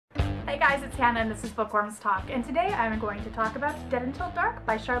Hey guys, it's Hannah and this is Bookworms Talk, and today I'm going to talk about Dead Until Dark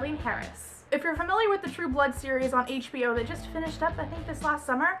by Charlaine Harris. If you're familiar with the True Blood series on HBO that just finished up, I think this last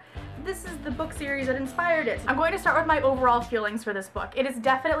summer, this is the book series that inspired it. I'm going to start with my overall feelings for this book. It is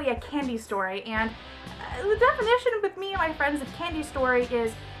definitely a candy story, and the definition with me and my friends of candy story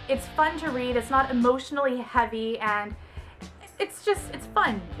is it's fun to read, it's not emotionally heavy, and it's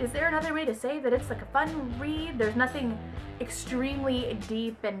fun. Is there another way to say that it's like a fun read? There's nothing extremely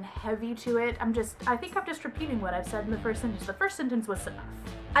deep and heavy to it. I think I'm just repeating what I've said in the first sentence. The first sentence was enough.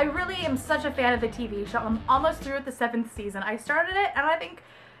 I really am such a fan of the TV show. I'm almost through with the 7th season. I started it, and I think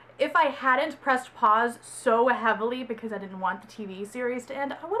if I hadn't pressed pause so heavily because I didn't want the TV series to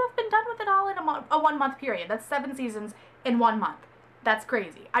end, I would have been done with it all in a 1 month period. That's 7 seasons in 1 month. That's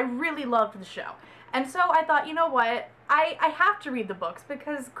crazy. I really loved the show. And so I thought, you know what? I have to read the books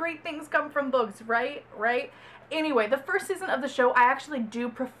because great things come from books, right? Right? Anyway, the first season of the show I actually do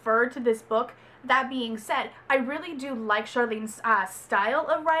prefer to this book. That being said, I really do like Charlaine's style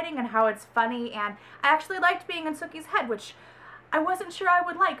of writing and how it's funny, and I actually liked being in Sookie's head, which I wasn't sure I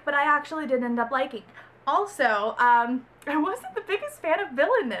would like, but I actually did end up liking. Also, I wasn't the biggest fan of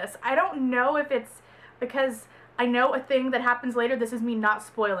Bill in this. I don't know if it's because I know a thing that happens later. This is me not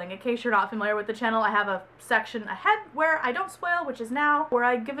spoiling. In case you're not familiar with the channel, I have a section ahead where I don't spoil, which is now, where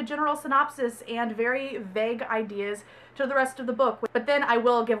I give a general synopsis and very vague ideas to the rest of the book. But then I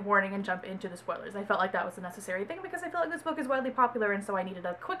will give warning and jump into the spoilers. I felt like that was a necessary thing because I feel like this book is widely popular, and so I needed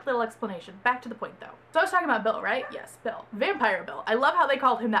a quick little explanation. Back to the point though. So I was talking about Bill, right? Yes, Bill. Vampire Bill. I love how they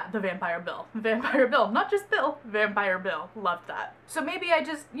called him that, the Vampire Bill. Vampire Bill. Not just Bill. Vampire Bill. Loved that. So maybe I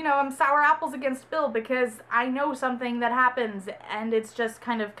just, I'm sour apples against Bill because I know something that happens and it's just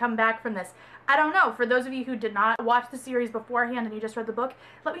kind of come back from this. I don't know. For those of you who did not watch the series beforehand and you just read the book,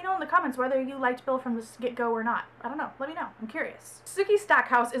 let me know in the comments whether you liked Bill from the get-go or not. I don't know. Let me know. I'm curious. Sookie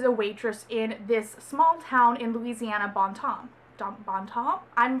Stackhouse is a waitress in this small town in Louisiana, Bonton. Bonton?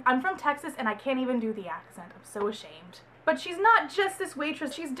 I'm from Texas and I can't even do the accent. I'm so ashamed. But she's not just this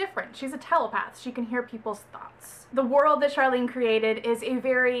waitress, she's different. She's a telepath. She can hear people's thoughts. The world that Charlaine created is a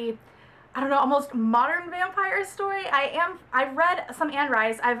very, I don't know, almost modern vampire story. I've read some Anne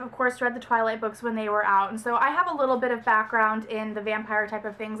Rice. I've of course read the Twilight books when they were out, and so I have a little bit of background in the vampire type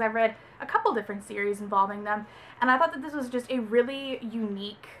of things. I've read a couple different series involving them, and I thought that this was just a really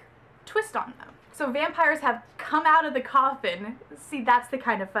unique twist on them. So vampires have come out of the coffin. See, that's the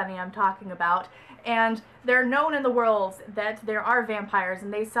kind of funny I'm talking about. And they're known in the world that there are vampires,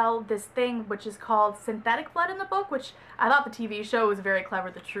 and they sell this thing which is called synthetic blood in the book, which I thought the TV show was very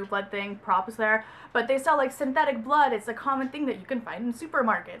clever, the True Blood thing, props there. But they sell like synthetic blood. It's a common thing that you can find in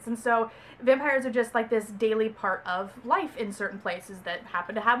supermarkets. And so vampires are just like this daily part of life in certain places that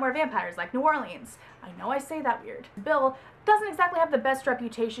happen to have more vampires, like New Orleans. I know I say that weird. Bill doesn't exactly have the best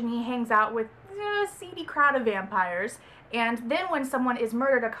reputation. He hangs out with a seedy crowd of vampires. And then when someone is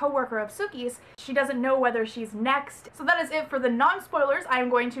murdered, a co-worker of Sookie's, she doesn't know whether she's next. So that is it for the non-spoilers. I am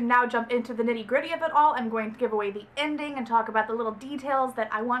going to now jump into the nitty-gritty of it all. I'm going to give away the ending and talk about the little details that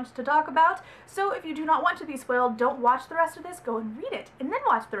I want to talk about. So if you do not want to be spoiled, don't watch the rest of this. Go and read it, and then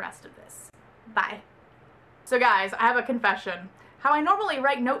watch the rest of this. Bye. So guys, I have a confession. How I normally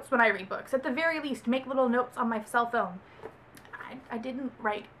write notes when I read books. At the very least, make little notes on my cell phone. I didn't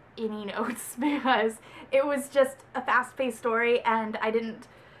write any notes because it was just a fast-paced story, and I don't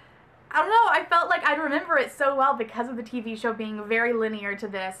know, I felt like I'd remember it so well because of the TV show being very linear to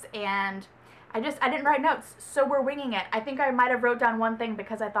this, and I didn't write notes, so we're winging it. I think I might have wrote down one thing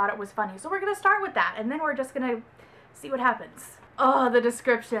because I thought it was funny, so we're gonna start with that, and then we're just gonna see what happens. Oh, the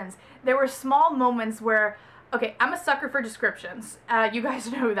descriptions. There were small moments where, okay, I'm a sucker for descriptions, you guys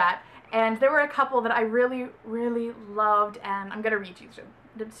know that, and there were a couple that I really, really loved, and I'm gonna read you.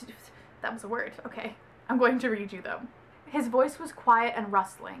 That was a word. Okay. I'm going to read you though. His voice was quiet and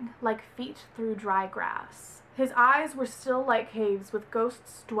rustling, like feet through dry grass. His eyes were still like caves with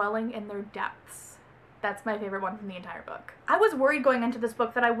ghosts dwelling in their depths. That's my favorite one from the entire book. I was worried going into this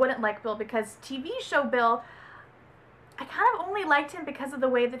book that I wouldn't like Bill because TV show Bill, I kind of only liked him because of the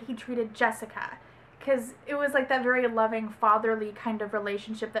way that he treated Jessica. Because it was like that very loving, fatherly kind of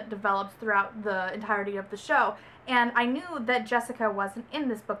relationship that develops throughout the entirety of the show. And I knew that Jessica wasn't in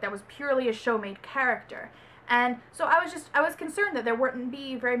this book. That was purely a show-made character. And so I was concerned that there wouldn't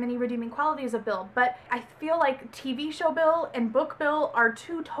be very many redeeming qualities of Bill. But I feel like TV show Bill and book Bill are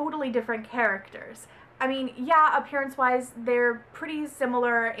two totally different characters. I mean, yeah, appearance-wise, they're pretty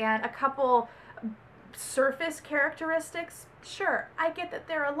similar, and a couple surface characteristics, sure, I get that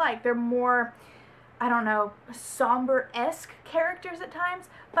they're alike. They're more, I don't know, somber-esque characters at times,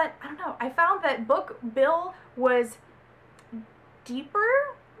 but I don't know. I found that book Bill was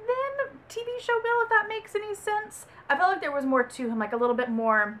deeper than TV show Bill, if that makes any sense. I felt like there was more to him, like a little bit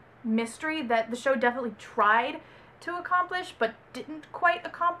more mystery that the show definitely tried to accomplish but didn't quite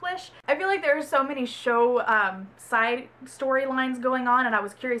accomplish. I feel like there are so many show side storylines going on, and I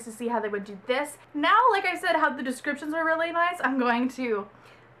was curious to see how they would do this. Now, like I said, how the descriptions are really nice, I'm going to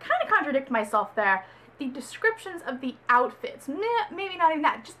kind of contradict myself there. The descriptions of the outfits, maybe not even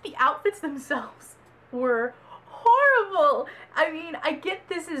that, just the outfits themselves were horrible. I mean, I get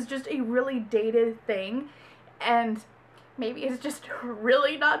this is just a really dated thing, and maybe it's just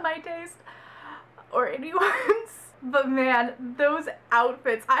really not my taste or anyone's. But man, those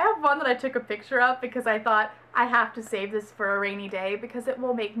outfits. I have one that I took a picture of because I thought I have to save this for a rainy day because it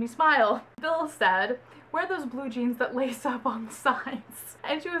will make me smile. Bill said, "Wear those blue jeans that lace up on the sides."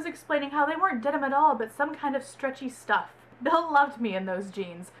 And she was explaining how they weren't denim at all, but some kind of stretchy stuff. Bill loved me in those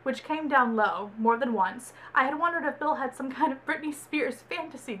jeans, which came down low more than once. I had wondered if Bill had some kind of Britney Spears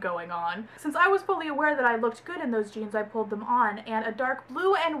fantasy going on. Since I was fully aware that I looked good in those jeans, I pulled them on, and a dark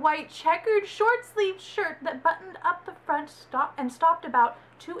blue and white checkered short-sleeved shirt that buttoned up the front stopped about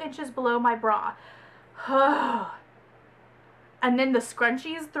 2 inches below my bra. And then the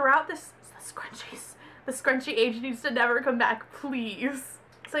scrunchies throughout this, the scrunchy age needs to never come back, please.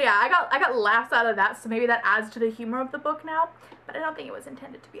 So yeah, I got laughs out of that, so maybe that adds to the humor of the book now, but I don't think it was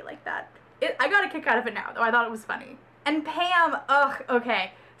intended to be like that. I got a kick out of it now, though. I thought it was funny. And Pam, ugh,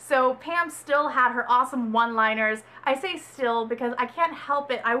 okay. So Pam still had her awesome one-liners. I say still because I can't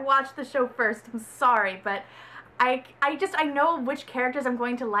help it. I watched the show first, I'm sorry, but I know which characters I'm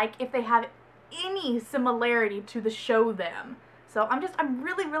going to like if they have any similarity to the show them. So I'm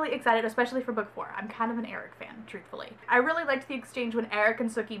really, really excited, especially for book 4. I'm kind of an Eric fan, truthfully. I really liked the exchange when Eric and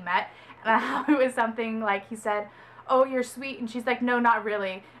Sookie met, and it was something like he said, "Oh, you're sweet," and she's like, "No, not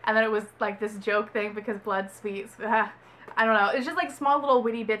really." And then it was like this joke thing because blood's sweet. I don't know. It's just like small little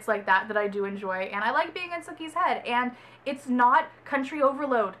witty bits like that that I do enjoy, and I like being in Sookie's head. And it's not country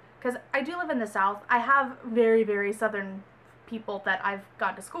overload, because I do live in the South. I have very, very Southern people that I've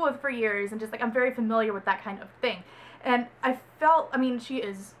gone to school with for years, and just like I'm very familiar with that kind of thing. And I felt, I mean, she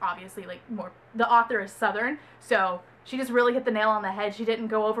is obviously like more, the author is Southern, so she just really hit the nail on the head. She didn't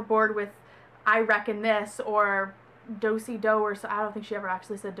go overboard with "I reckon this" or "do-si-do," or so. I don't think she ever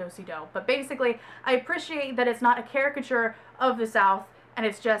actually said "do-si-do." But basically, I appreciate that it's not a caricature of the South, and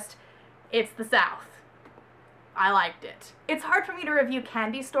it's just, it's the South. I liked it. It's hard for me to review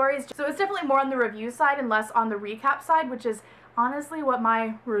candy stories, so it's definitely more on the review side and less on the recap side, which is honestly what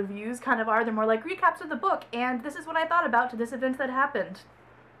my reviews kind of are. They're more like recaps of the book, and this is what I thought about to this event that happened.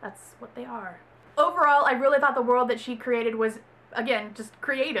 That's what they are. Overall, I really thought the world that she created was, again, just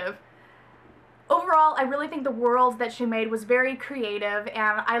creative. Overall, I really think the world that she made was very creative,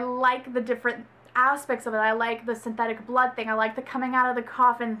 and I like the different aspects of it. I like the synthetic blood thing. I like the coming out of the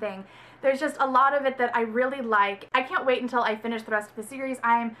coffin thing. There's just a lot of it that I really like. I can't wait until I finish the rest of the series.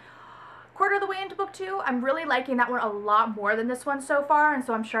 I'm quarter of the way into book 2. I'm really liking that one a lot more than this one so far, and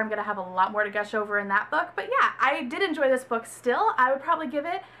so I'm sure I'm going to have a lot more to gush over in that book. But yeah, I did enjoy this book still. I would probably give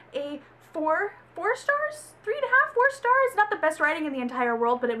it a 4 stars? 3.5, 4 stars? Not the best writing in the entire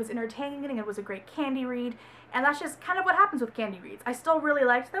world, but it was entertaining and it was a great candy read. And that's just kind of what happens with candy reads. I still really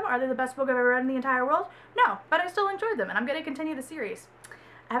liked them. Are they the best book I've ever read in the entire world? No, but I still enjoyed them, and I'm going to continue the series.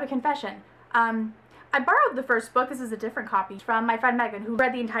 I have a confession. I borrowed the first book, this is a different copy, from my friend Megan, who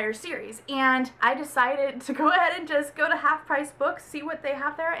read the entire series, and I decided to go ahead and just go to Half Price Books, see what they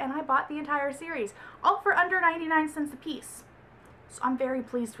have there, and I bought the entire series, all for under 99 cents a piece. So I'm very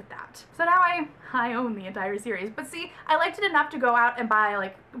pleased with that. So now I own the entire series. But see, I liked it enough to go out and buy,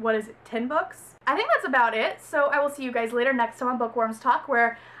 like, what is it, 10 books? I think that's about it, so I will see you guys later next time on Bookworms Talk,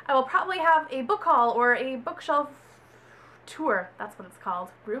 where I will probably have a book haul or a bookshelf tour. That's what it's called.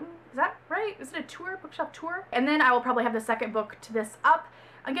 Room? Is that right? Is it a tour? Bookshelf tour? And then I will probably have the second book to this up.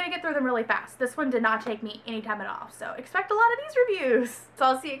 I'm gonna get through them really fast. This one did not take me any time at all, so expect a lot of these reviews. So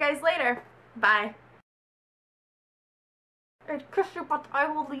I'll see you guys later. Bye. I'd kiss you, but I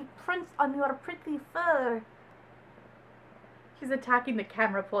will leave prints on your pretty fur. She's attacking the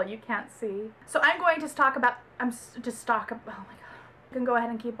camera pole, you can't see. So I'm going to talk about, oh my god. You can go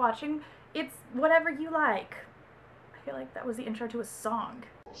ahead and keep watching. It's whatever you like. I feel like that was the intro to a song.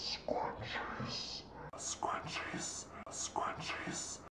 Scrunchies, scrunchies, scrunchies.